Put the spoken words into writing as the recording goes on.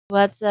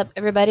What's up,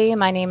 everybody?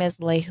 My name is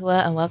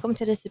Lehua, and welcome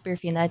to the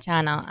Superfina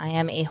Channel. I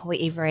am a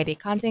Hawaii variety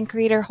content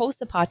creator,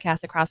 host of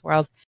podcasts across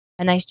worlds,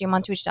 and I stream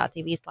on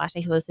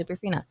twitch.tv/Lehua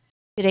Superfina.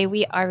 Today,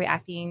 we are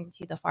reacting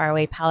to the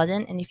Faraway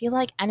Paladin, and if you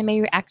like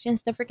anime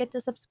reactions, don't forget to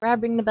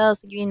subscribe, ring the bell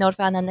so you get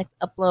notified on the next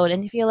upload.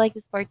 And if you like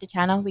to support the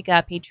channel, we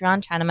got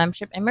Patreon, channel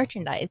membership, and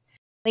merchandise.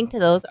 Link to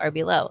those are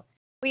below.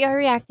 We are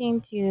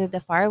reacting to the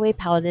Faraway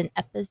Paladin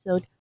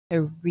episode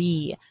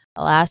 3.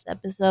 The last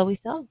episode, we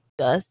saw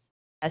Gus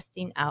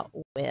testing out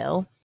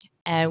Will,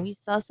 and we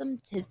saw some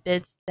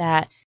tidbits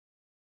that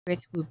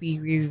secrets would be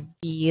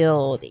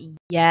revealed.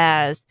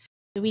 Yes.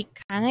 So we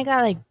kind of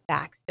got like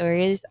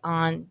backstories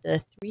on the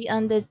three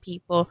undead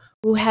people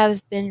who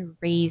have been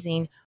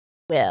raising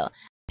Will.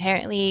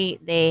 Apparently,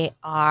 they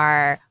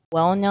are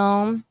well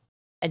known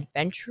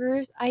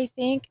adventurers, I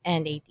think,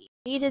 and they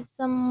defeated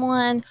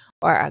someone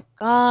or a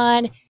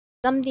god.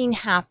 Something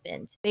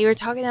happened. They were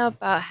talking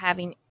about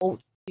having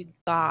oaths to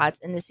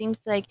gods, and it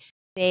seems like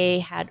they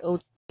had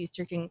oaths to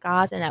certain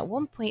gods, and at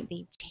one point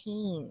they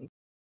changed.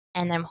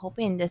 And I'm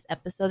hoping in this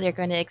episode they're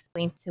going to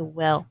explain to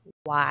Will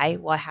why,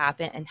 what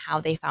happened, and how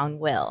they found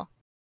Will.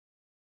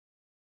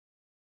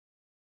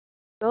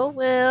 Go,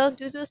 Will,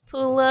 do those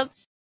pull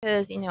ups.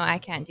 Because, I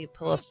can't do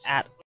pull ups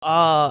at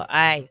all.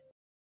 I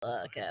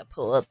suck at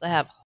pull ups. I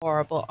have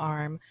horrible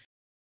arm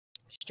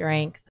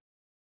strength.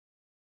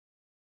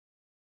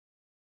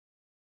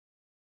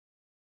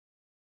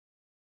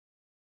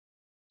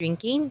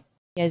 Drinking?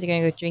 You guys are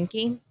going to go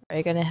drinking? Are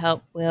you going to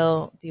help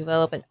Will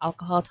develop an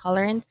alcohol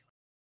tolerance?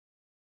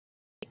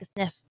 Take a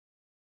sniff.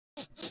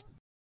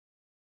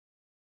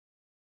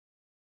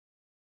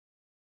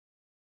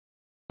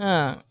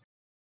 Huh.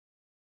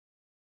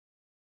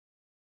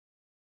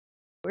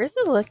 Where's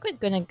the liquid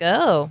going to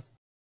go?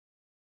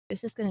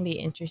 This is going to be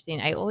interesting.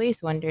 I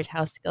always wondered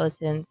how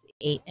skeletons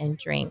ate and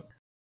drank.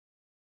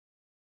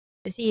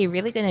 Is he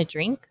really going to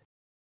drink?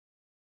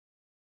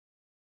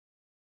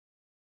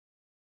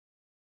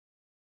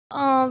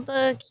 Oh,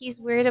 look,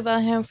 he's worried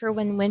about him for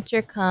when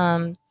winter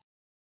comes.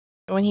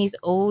 Or when he's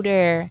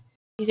older.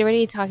 He's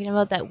already talking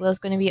about that Will's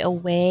going to be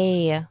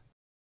away.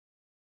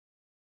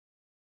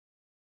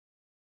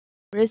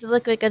 Where's the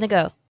liquid going to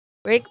go?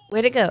 Where'd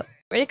it go?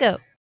 Where'd it go?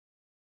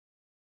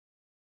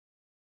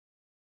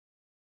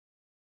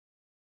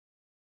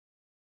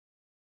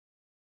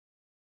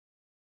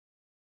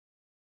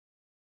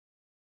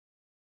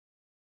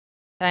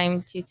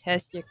 Time to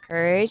test your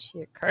courage.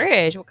 Your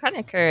courage? What kind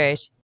of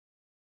courage?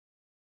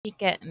 You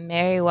get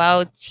married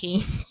while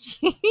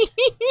changing.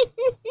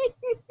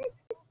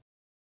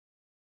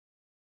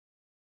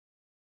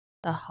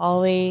 The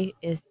hallway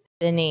is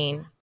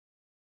spinning.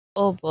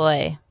 Oh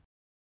boy.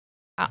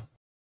 I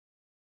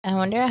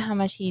wonder how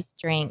much he's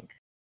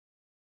drank.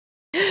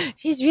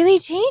 She's really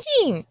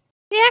changing.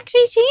 She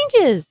actually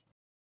changes.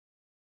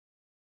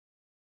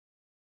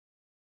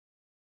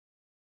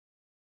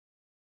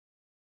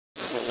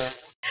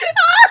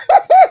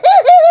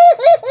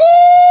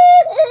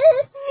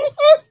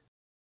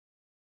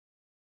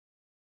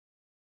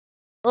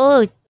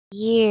 Oh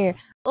dear.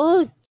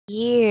 Oh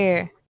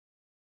dear.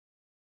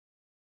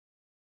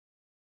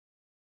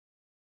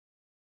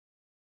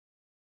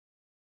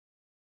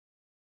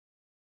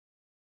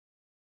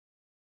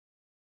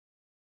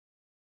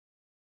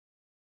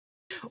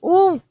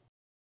 Oh.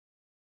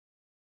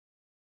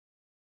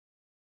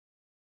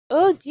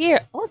 Oh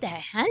dear. Oh,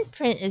 that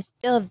handprint is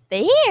still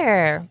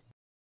there.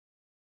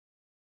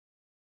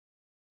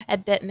 I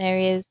bet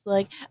Mary is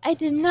like, I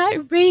did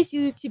not raise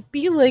you to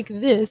be like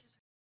this.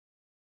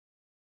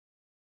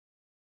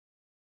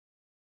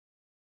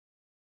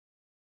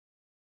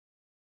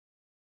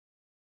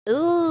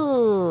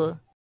 Ooh.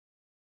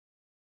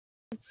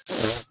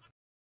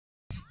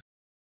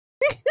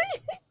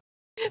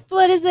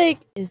 Blood is like,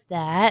 is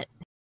that?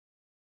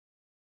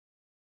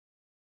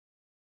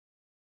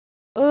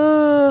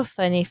 Oh,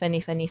 funny,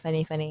 funny, funny,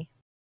 funny, funny.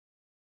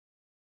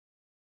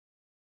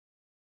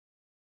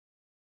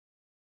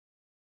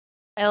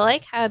 I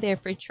like how they're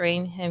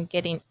portraying him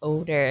getting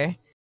older,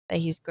 that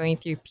he's going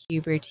through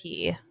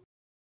puberty.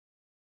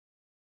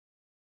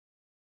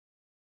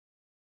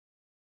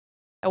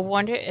 I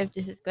wonder if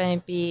this is going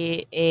to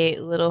be a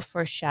little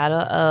foreshadow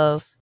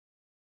of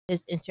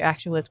his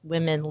interaction with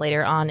women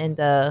later on in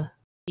the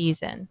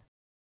season.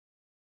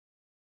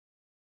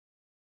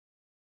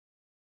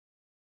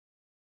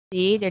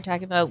 See, they're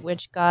talking about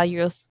which god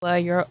you'll swear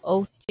your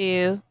oath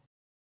to.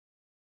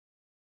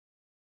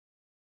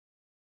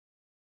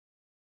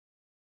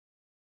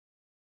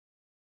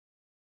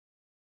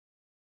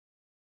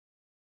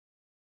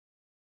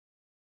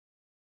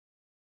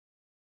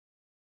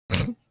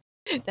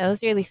 That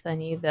was really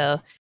funny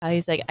though. How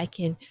he's like, I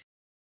can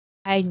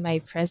hide my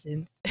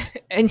presence.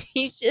 And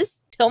he just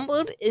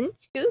tumbled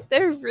into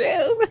the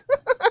room.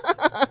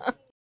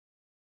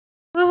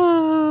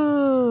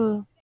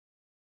 Oh.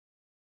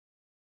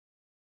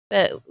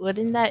 But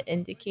wouldn't that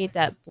indicate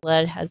that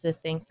Blood has a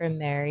thing for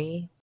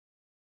Mary?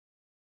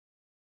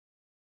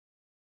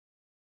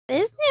 But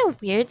isn't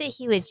it weird that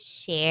he would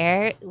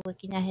share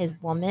looking at his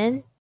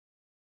woman?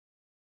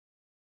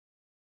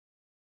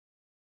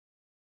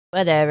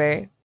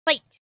 Whatever.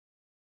 Fight!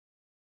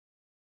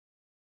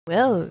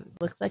 Will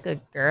looks like a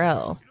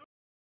girl.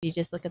 You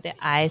just look at the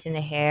eyes and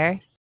the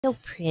hair. So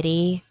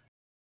pretty.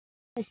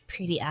 Has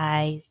pretty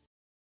eyes.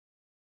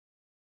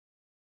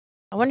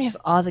 I wonder if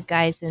all the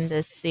guys in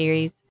this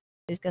series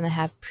is gonna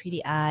have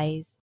pretty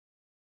eyes.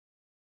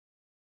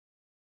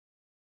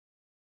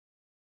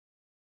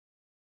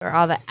 Or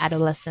all the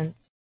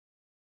adolescents.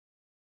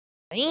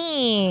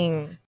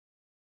 Dang!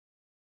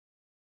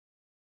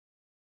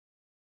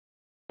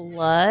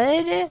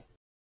 Blood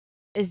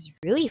is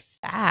really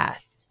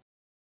fast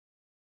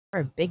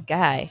for a big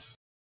guy.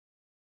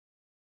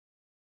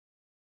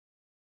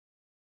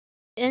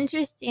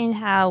 Interesting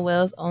how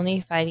Will's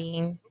only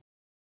fighting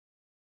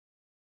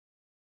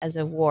as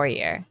a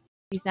warrior.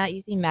 He's not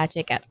using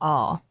magic at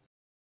all.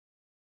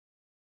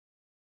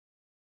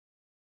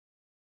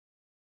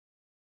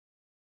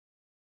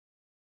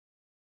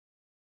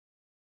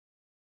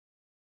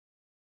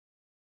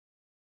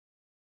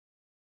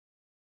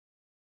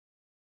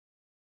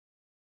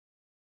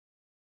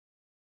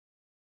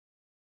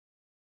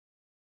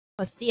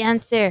 What's the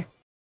answer?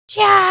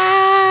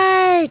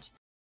 Charge!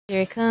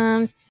 Here it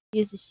comes.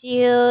 Use the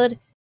shield.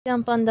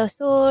 Jump on the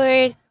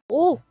sword.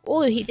 Oh,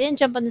 he didn't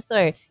jump on the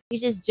sword. He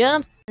just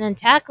jumped and then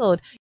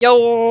tackled.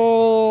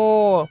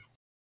 Yo!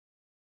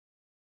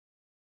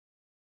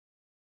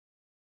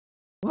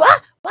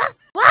 What? What?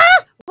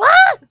 What?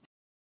 What?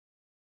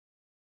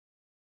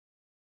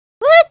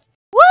 What?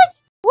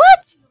 What?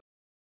 What?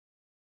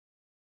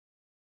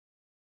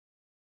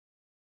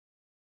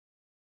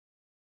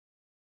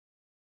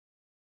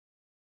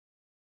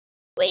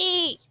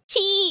 Wait!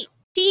 Cheat!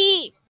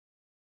 Cheat!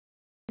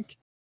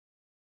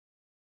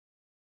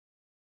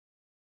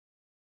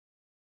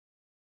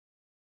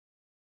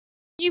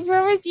 You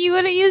promised you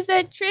wouldn't use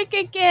that trick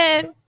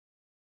again.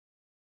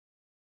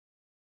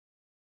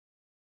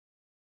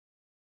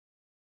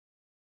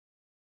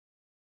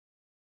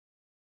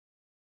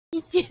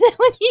 He did it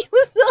when he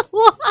was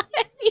alive.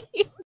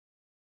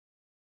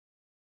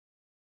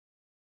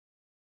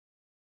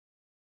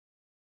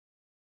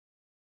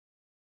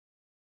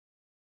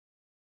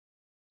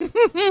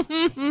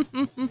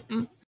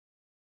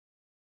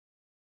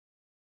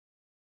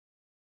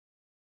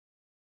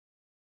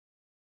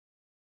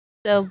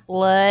 So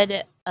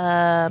Blood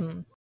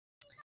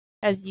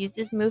has used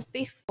this move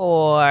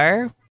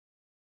before.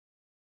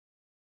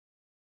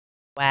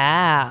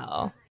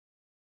 Wow.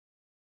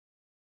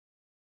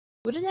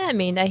 Wouldn't that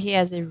mean that he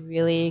has a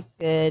really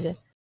good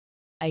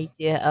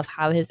idea of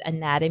how his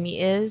anatomy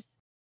is?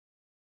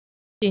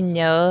 To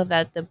know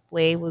that the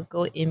blade will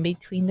go in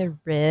between the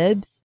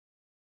ribs?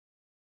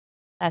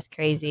 That's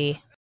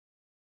crazy.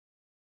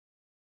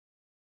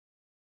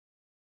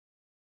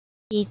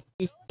 Eat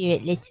the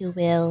spirit, little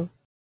Will.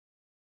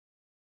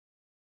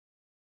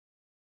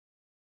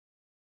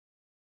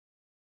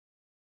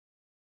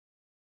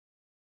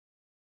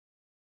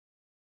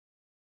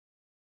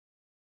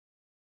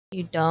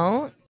 You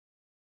don't?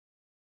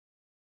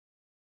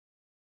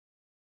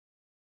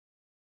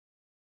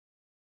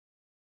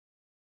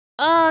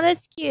 Oh,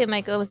 that's cute. My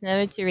goal was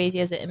never to raise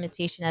you as an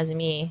imitation as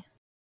me.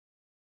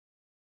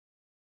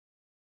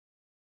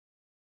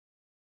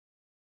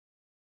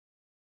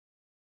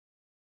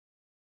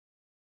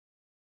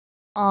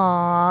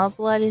 Aw,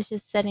 Blood is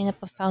just setting up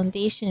a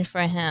foundation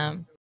for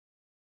him.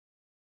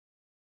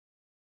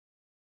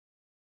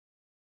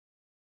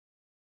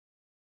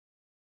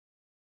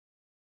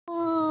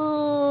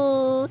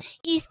 Ooh,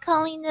 he's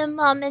calling them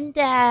mom and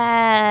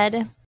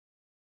dad.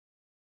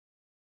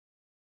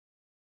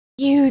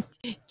 Cute,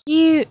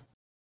 cute.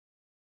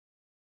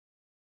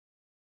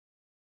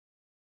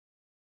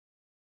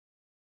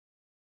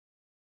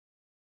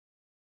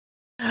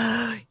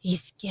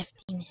 He's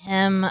gifting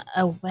him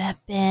a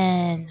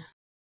weapon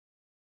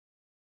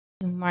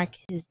to mark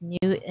his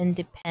new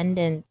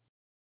independence.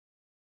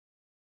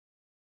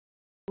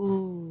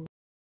 Ooh.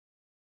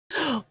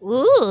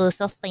 Ooh,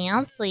 so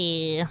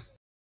fancy.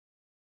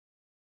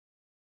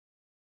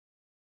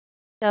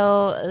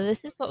 So,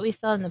 this is what we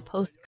saw in the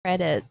post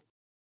credits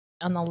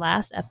on the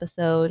last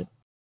episode.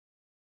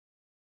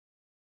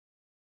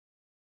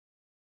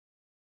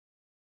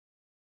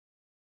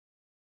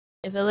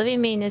 If a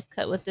living being is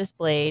cut with this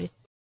blade,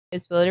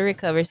 his ability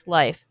recovers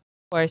life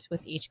force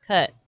with each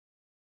cut.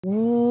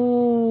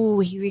 Ooh,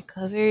 he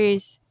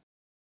recovers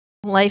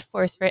life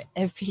force for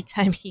every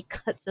time he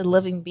cuts a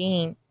living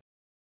being.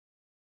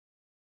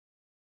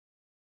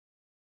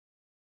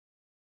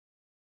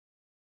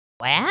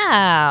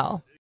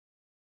 Wow.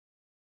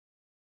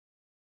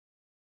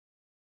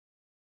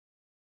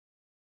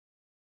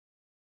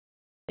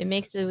 It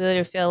makes the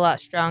wielder feel a lot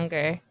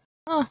stronger.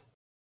 Oh.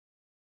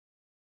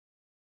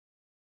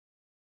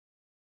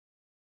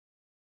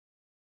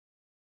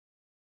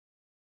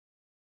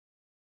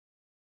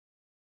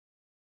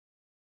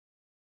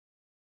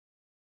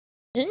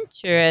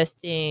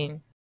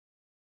 Interesting.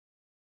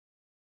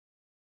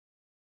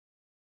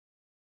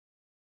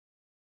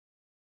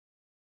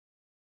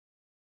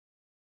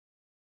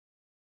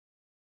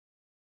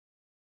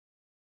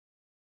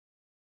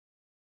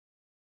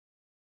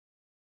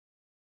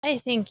 I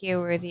think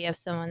you're worthy of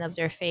someone of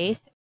their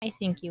faith. I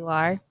think you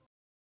are.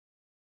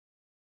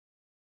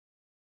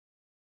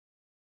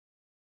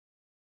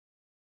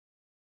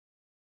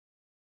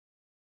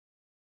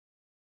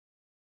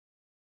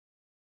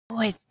 Oh,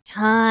 it's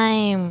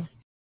time.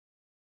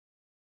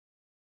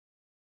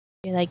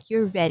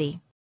 You're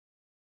ready.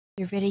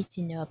 You're ready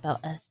to know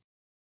about us.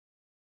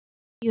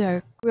 You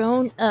are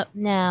grown up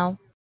now.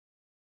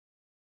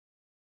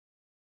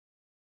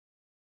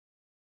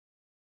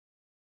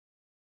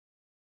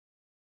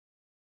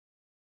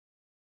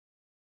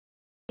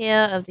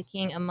 Tale of the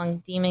king among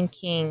demon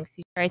kings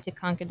who tried to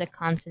conquer the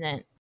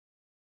continent,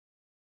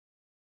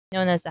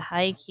 known as the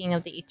High King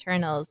of the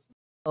Eternals.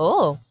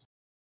 Oh,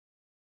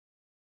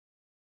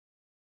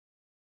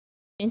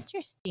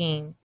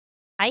 interesting.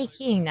 High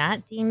King,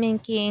 not Demon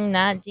King,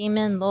 not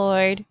Demon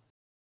Lord.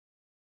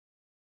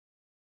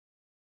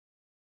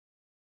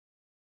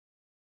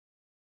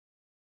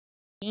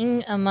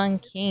 King among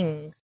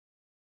kings.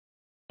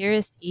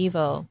 Purest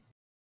evil.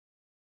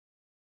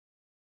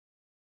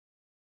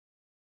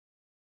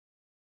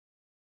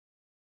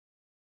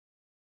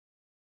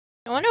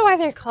 I wonder why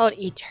they're called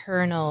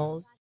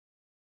Eternals.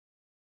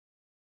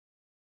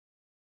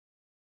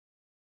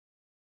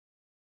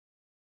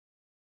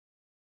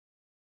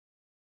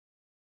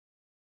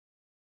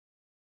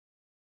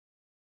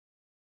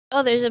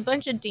 Oh, there's a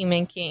bunch of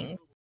Demon Kings.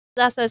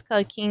 That's why it's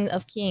called King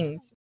of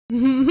Kings.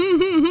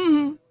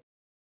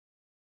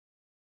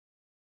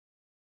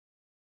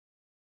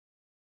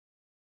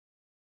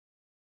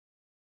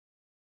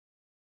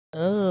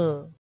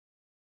 Oh,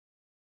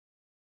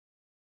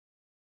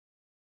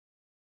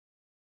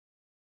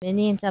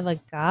 minions of a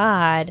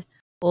god.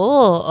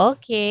 Oh,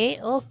 okay,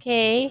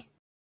 okay.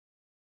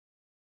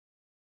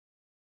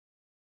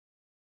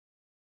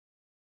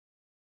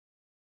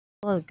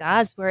 Oh,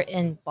 gods were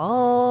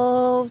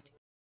involved.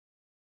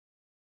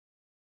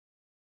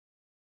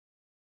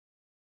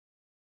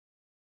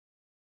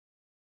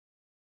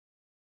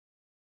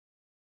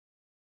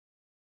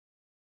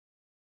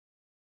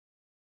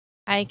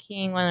 High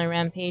King went on a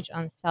rampage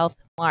on South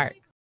Mark.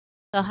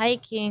 The High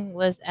King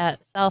was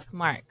at South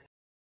Mark.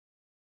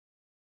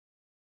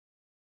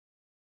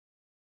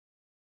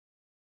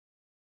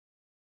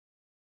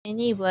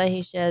 Any blood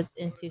he sheds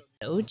into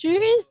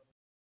soldiers?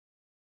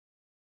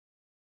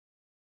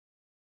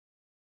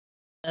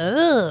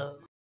 Oh.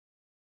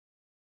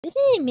 Didn't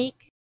it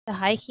make the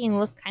High King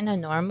look kind of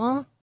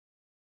normal?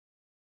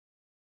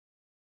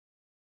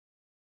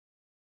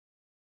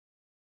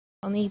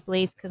 Only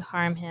blades could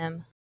harm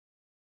him.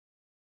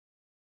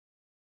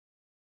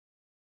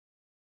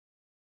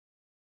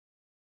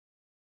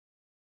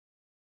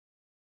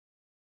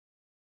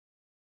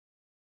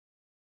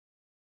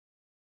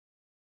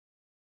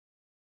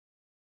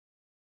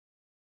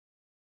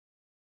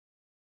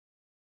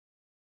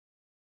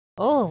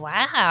 Oh,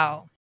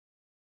 wow.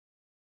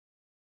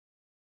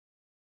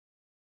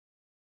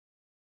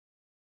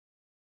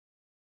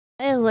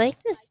 I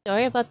like this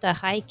story about the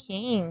High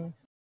King.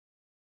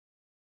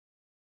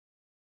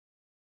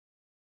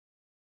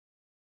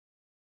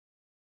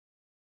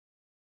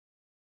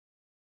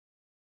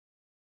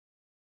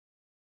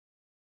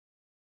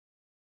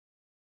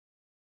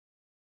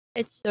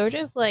 It's sort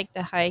of like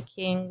the High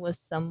King was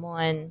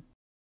someone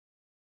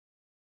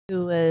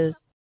who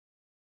was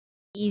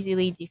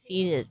easily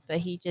defeated, but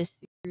he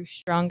just grew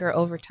stronger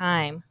over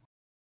time.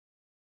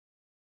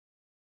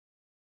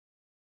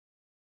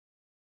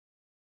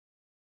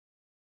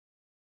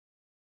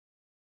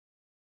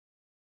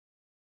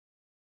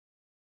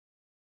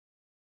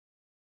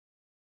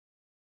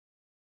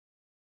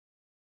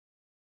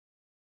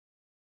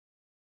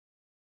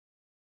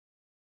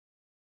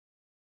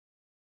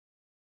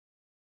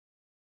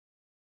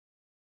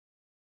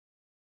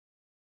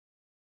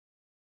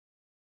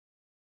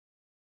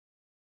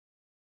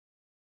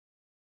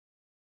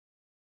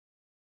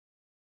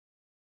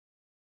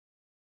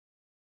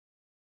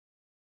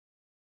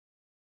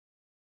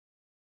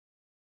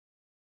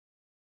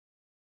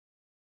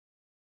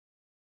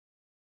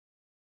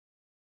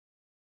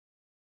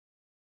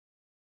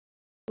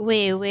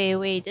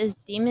 Wait. This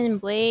demon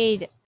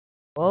blade.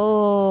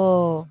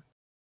 Oh.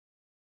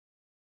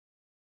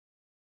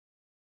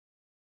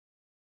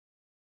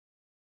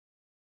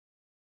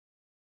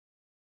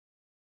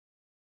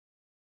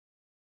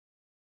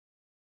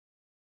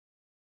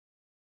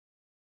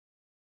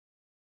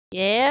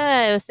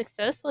 Yeah, it was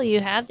successful.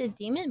 You have the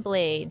demon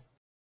blade.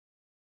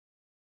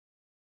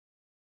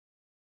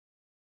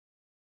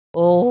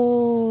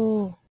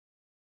 Oh.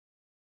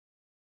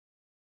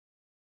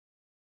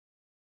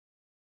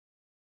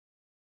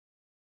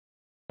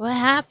 What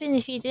happened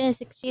if you didn't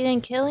succeed in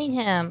killing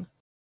him?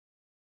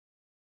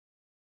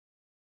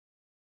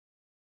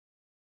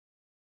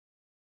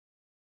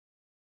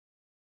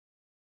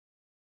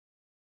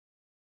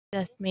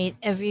 Just made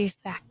every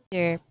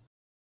factor.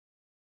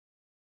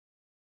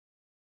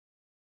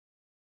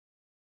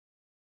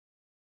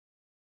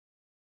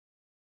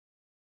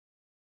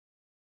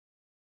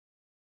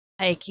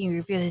 I can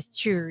reveal his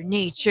true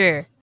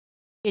nature.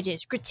 It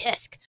is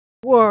grotesque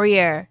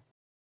warrior.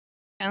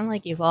 Kind of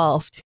like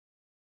evolved.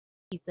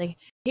 He's like,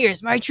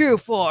 here's my true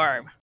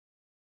form.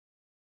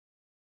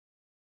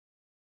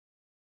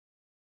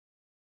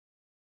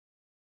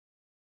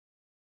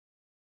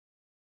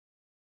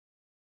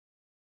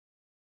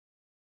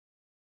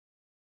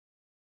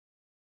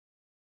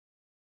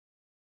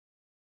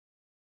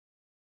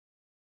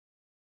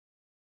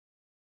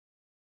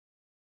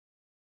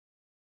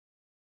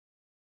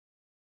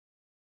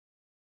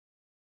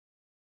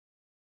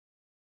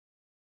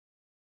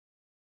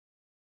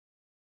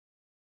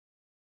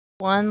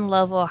 One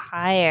level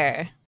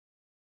higher.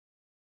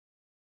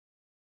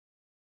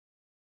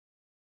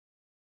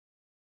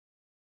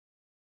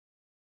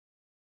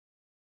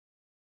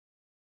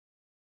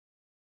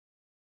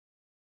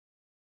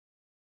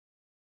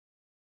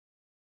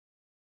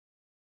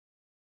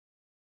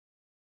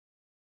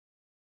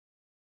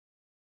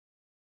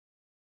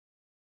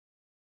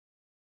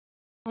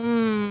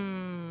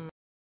 Hmm.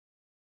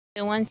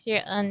 So once you're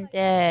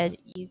undead,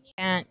 you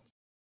can't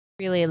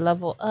really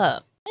level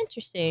up.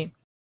 Interesting.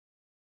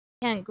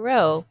 You can't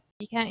grow.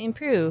 You can't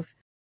improve.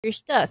 You're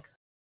stuck.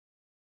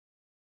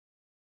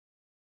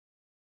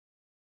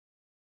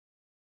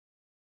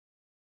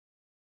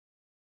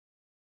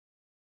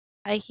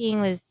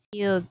 Hiking was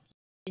sealed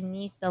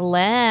beneath the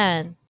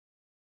land.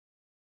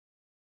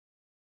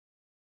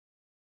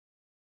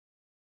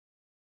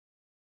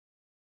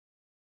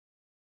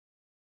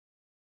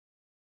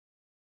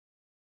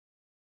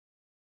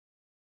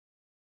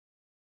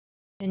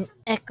 An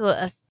echo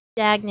of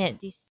stagnate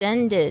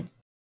descended.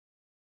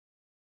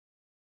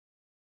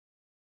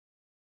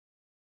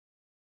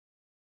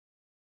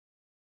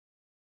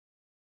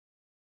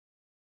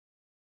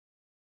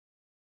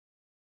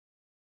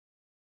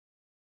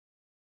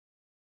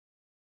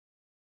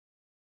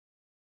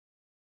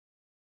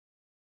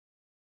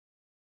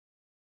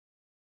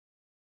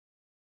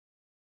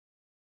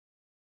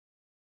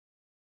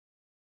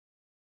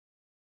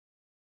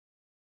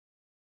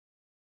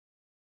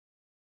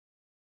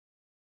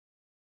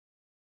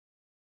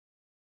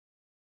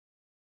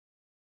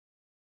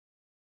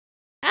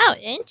 How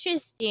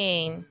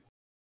interesting.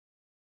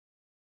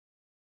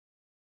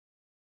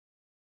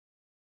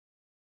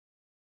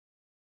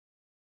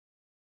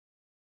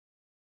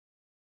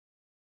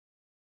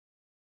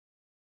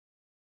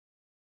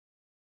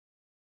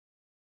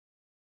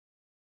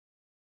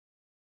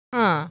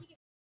 Huh.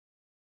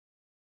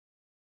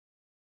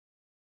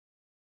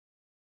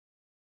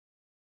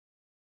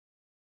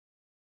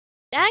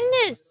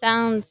 Stagnant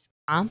sounds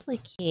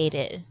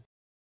complicated.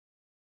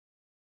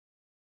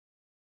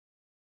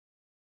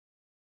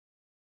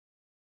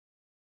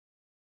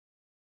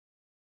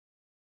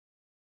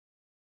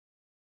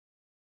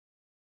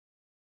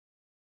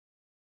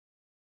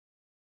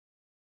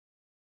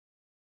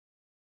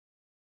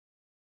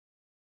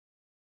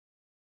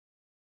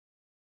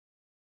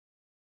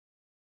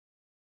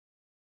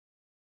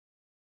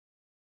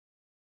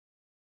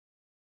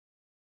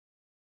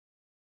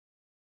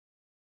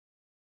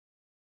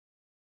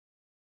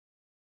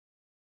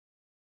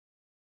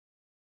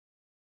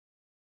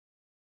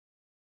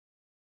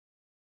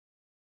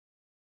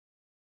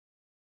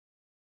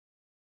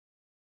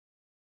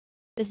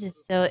 This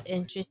is so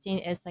interesting.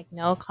 It's like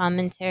no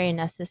commentary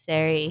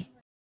necessary.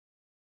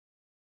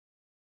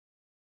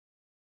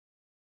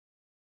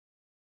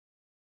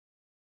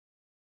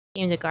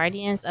 Named the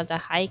Guardians of the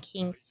High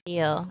King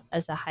Seal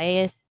as the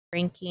highest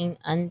ranking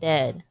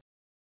undead.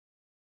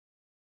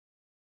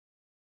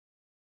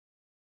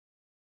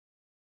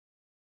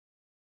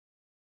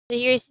 So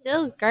you're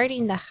still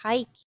guarding the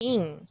High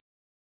King.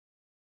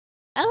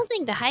 I don't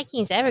think the High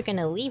King's ever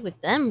gonna leave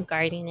with them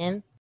guarding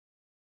him.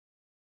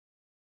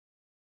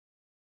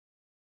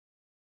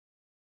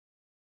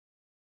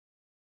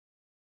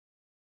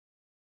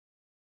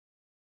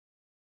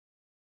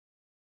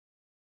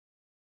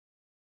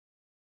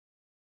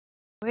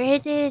 Where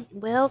did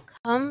Will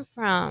come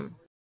from?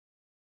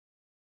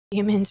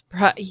 Humans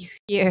brought you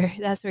here.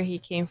 That's where he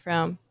came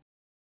from.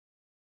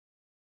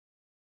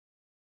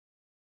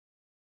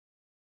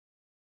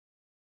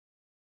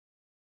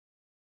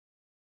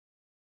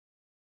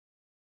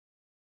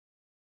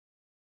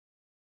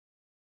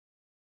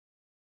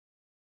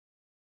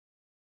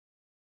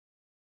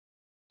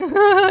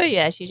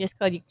 Yeah, she just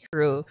called you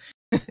crew.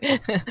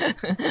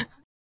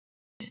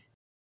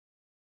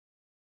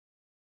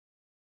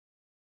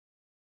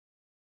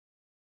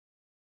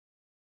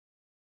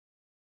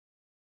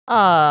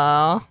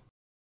 Aww.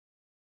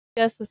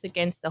 Gus was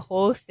against the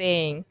whole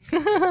thing.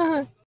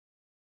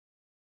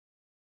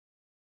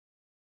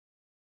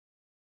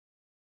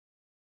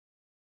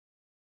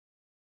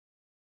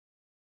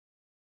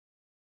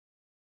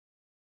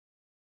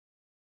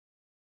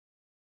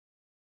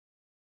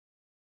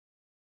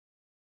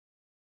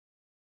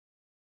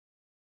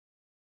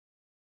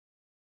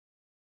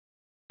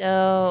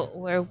 So,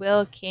 where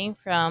Will came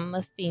from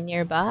must be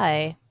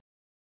nearby.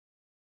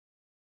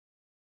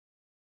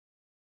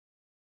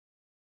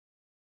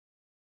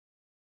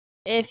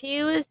 If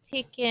he was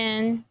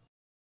taken.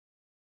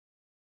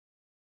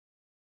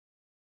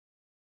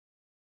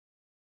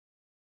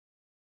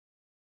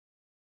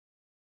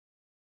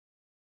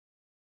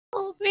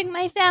 I'll bring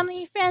my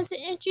family and friends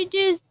and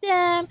introduce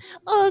them.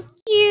 Oh,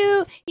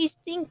 cute. He's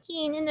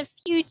thinking in the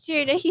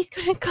future that he's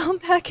gonna come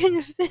back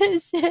and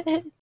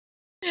visit.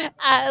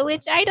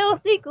 Which I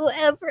don't think will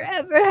ever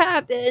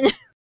happen.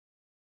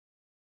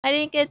 I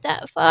didn't get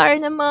that far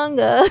in the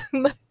manga.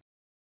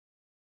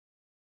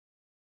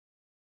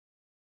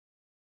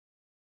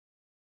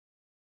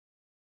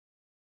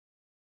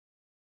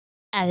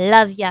 I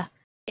love ya.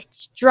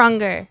 It's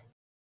stronger.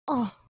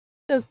 Oh,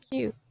 so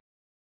cute.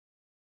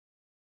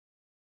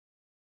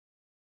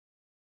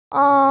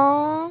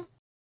 Aww.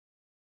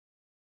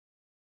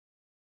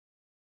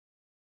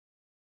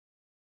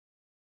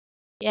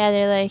 Yeah,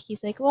 they're like,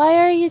 he's like, why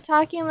are you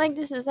talking like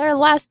this is our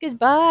last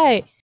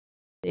goodbye?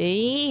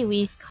 See,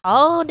 we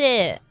called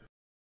it.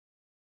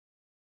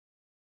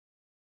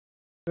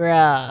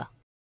 Bruh.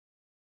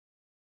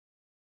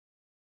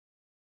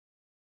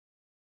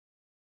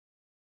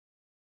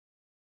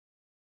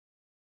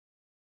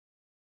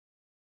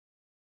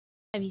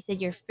 Have you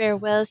said your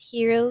farewells,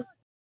 heroes?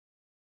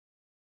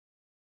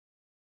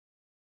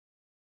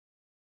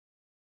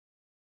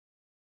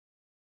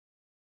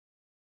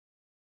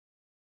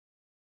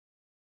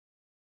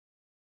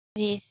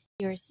 Place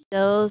your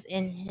souls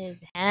in his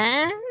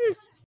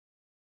hands?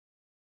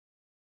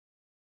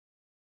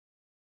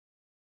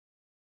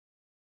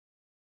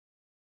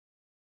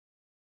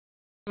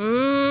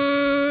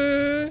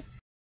 Mmm.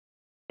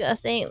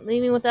 Gus ain't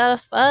leaving without a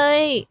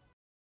fight.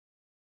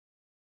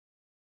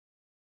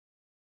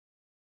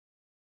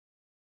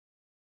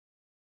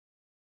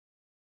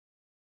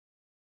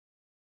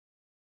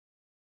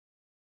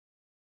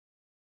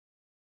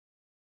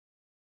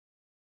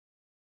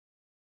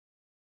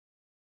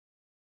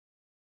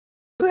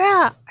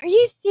 Bruh, are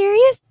you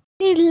serious?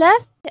 They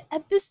left the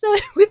episode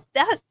with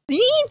that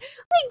scene?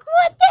 Like,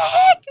 what the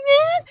heck,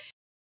 man?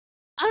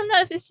 I don't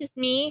know if it's just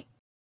me.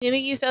 Maybe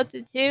you felt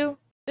it too.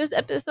 This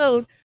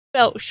episode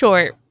felt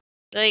short.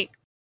 Like,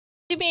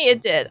 to me,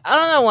 it did. I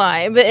don't know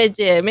why, but it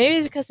did. Maybe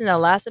it's because in the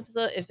last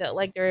episode, it felt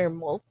like there were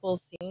multiple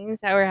scenes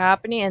that were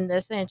happening, and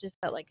this one, it just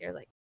felt like there were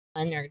like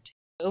one or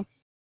two.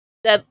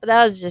 That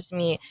was just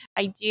me.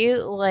 I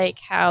do like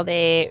how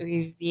they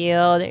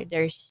reveal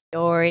their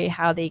story,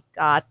 how they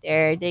got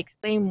there. They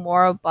explain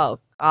more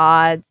about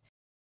gods,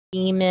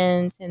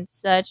 demons, and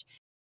such.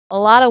 A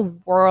lot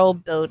of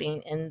world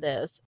building in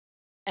this,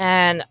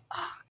 and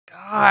oh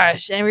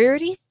gosh, and we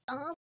already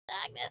saw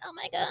Stagnant. Oh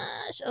my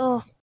gosh,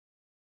 oh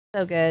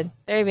so good,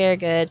 very very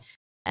good.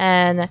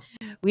 And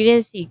we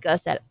didn't see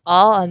Gus at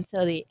all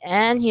until the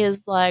end. He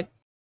was like,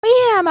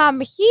 "Bam,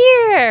 I'm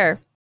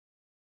here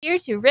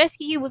to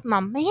rescue you with my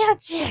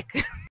magic."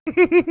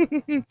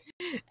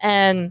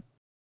 And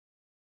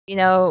you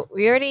know,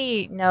 we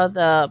already know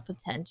the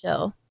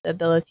potential, the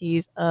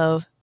abilities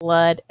of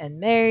Blood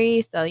and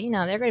Mary, so you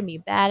know they're gonna be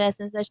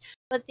badass and such.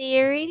 But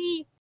they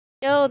already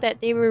showed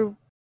that they were,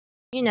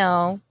 you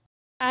know,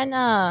 kind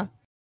of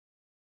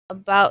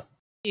about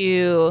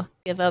to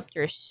give up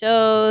their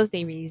shows.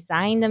 They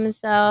resign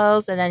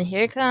themselves, and then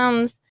here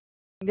comes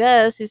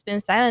Gus, who's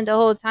been silent the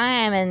whole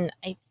time. And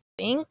I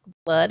think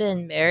Blood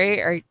and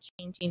Mary are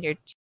changing their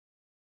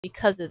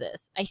because of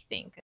this. I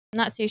think. I'm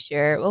not too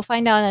sure. We'll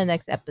find out in the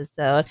next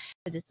episode.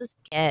 But this is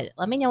good.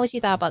 Let me know what you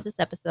thought about this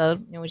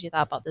episode and what you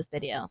thought about this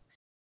video.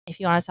 If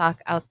you want to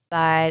talk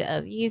outside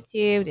of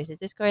YouTube, there's a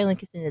Discord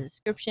link is in the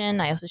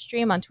description. I also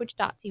stream on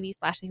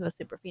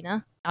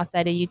twitch.tv/Superfina.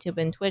 Outside of YouTube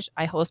and Twitch,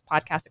 I host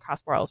podcasts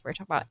across worlds where I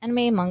talk about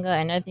anime, manga,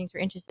 and other things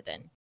we're interested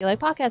in. If you like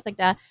podcasts like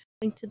that,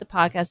 link to the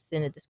podcast is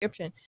in the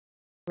description.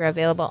 We're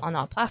available on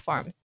all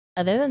platforms.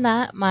 Other than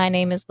that, my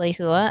name is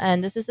Lehua,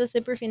 and this is the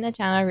Superfina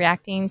Channel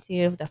reacting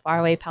to the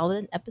Faraway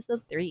Paladin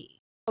episode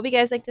 3. Hope you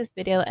guys like this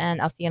video,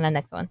 and I'll see you in the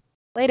next one.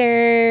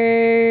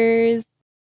 Laters!